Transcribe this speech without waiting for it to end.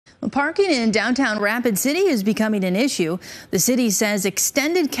Well, parking in downtown Rapid City is becoming an issue. The city says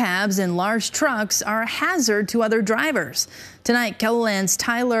extended cabs and large trucks are a hazard to other drivers. Tonight, KELOLAND's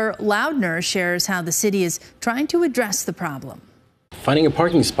Tyler Loudner shares how the city is trying to address the problem. Finding a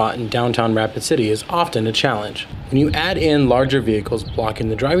parking spot in downtown Rapid City is often a challenge. When you add in larger vehicles blocking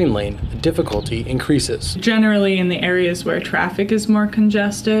the driving lane, the difficulty increases. Generally, in the areas where traffic is more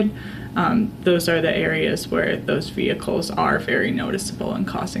congested, those are the areas where those vehicles are very noticeable and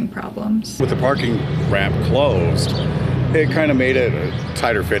causing problems. With the parking ramp closed, it kind of made it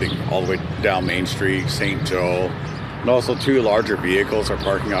tighter fitting all the way down Main Street, St. Joe. And also two larger vehicles are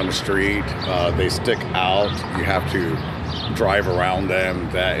parking on the street. They stick out. You have to drive around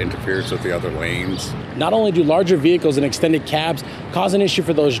them. That interferes with the other lanes. Not only do larger vehicles and extended cabs cause an issue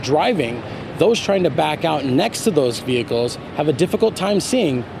for those driving, those trying to back out next to those vehicles have a difficult time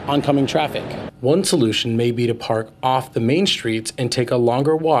seeing oncoming traffic. One solution may be to park off the main streets and take a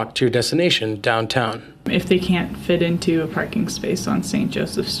longer walk to your destination downtown. If they can't fit into a parking space on St.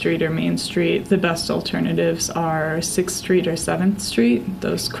 Joseph Street or Main Street, the best alternatives are 6th Street or 7th Street.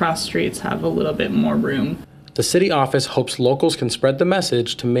 Those cross streets have a little bit more room. The city office hopes locals can spread the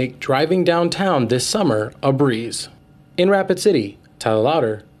message to make driving downtown this summer a breeze. In Rapid City, Tyler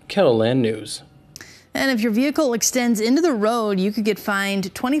Loudner, KELOLAND News. And if your vehicle extends into the road, you could get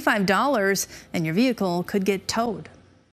fined $25 and your vehicle could get towed.